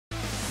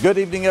Good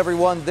evening,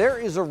 everyone. There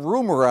is a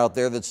rumor out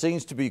there that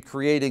seems to be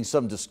creating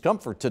some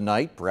discomfort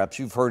tonight. Perhaps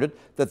you've heard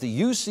it, that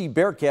the UC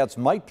Bearcats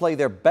might play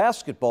their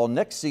basketball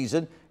next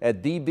season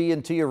at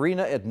bb&t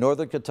Arena at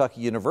Northern Kentucky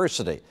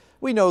University.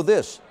 We know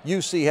this,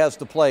 UC has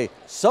to play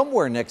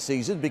somewhere next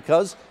season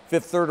because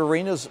Fifth Third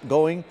Arena is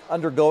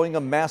undergoing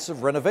a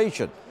massive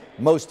renovation.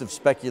 Most have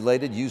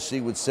speculated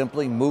UC would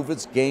simply move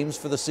its games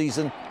for the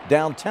season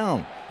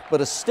downtown.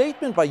 But a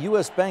statement by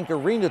US Bank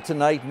Arena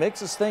tonight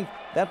makes us think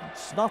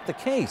that's not the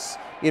case.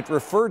 It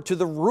referred to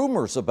the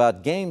rumors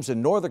about games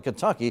in Northern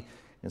Kentucky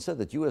and said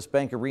that US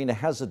Bank Arena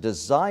has a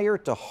desire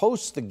to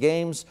host the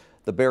games.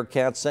 The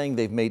Bearcats saying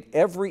they've made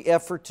every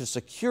effort to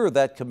secure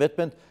that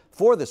commitment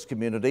for this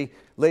community.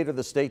 Later,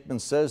 the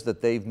statement says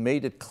that they've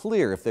made it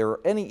clear if there are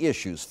any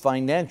issues,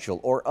 financial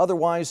or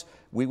otherwise,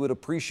 we would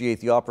appreciate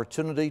the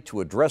opportunity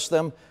to address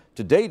them.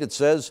 To date, it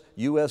says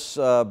US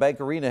Bank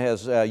Arena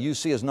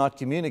UC has not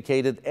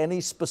communicated any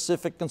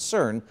specific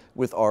concern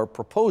with our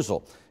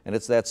proposal. And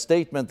it's that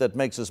statement that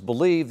makes us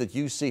believe that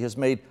UC has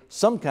made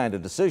some kind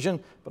of decision.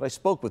 But I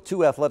spoke with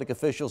two athletic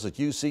officials at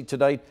UC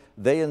tonight.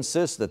 They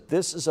insist that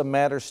this is a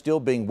matter still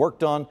being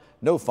worked on.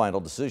 No final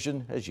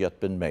decision has yet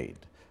been made.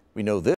 We know this.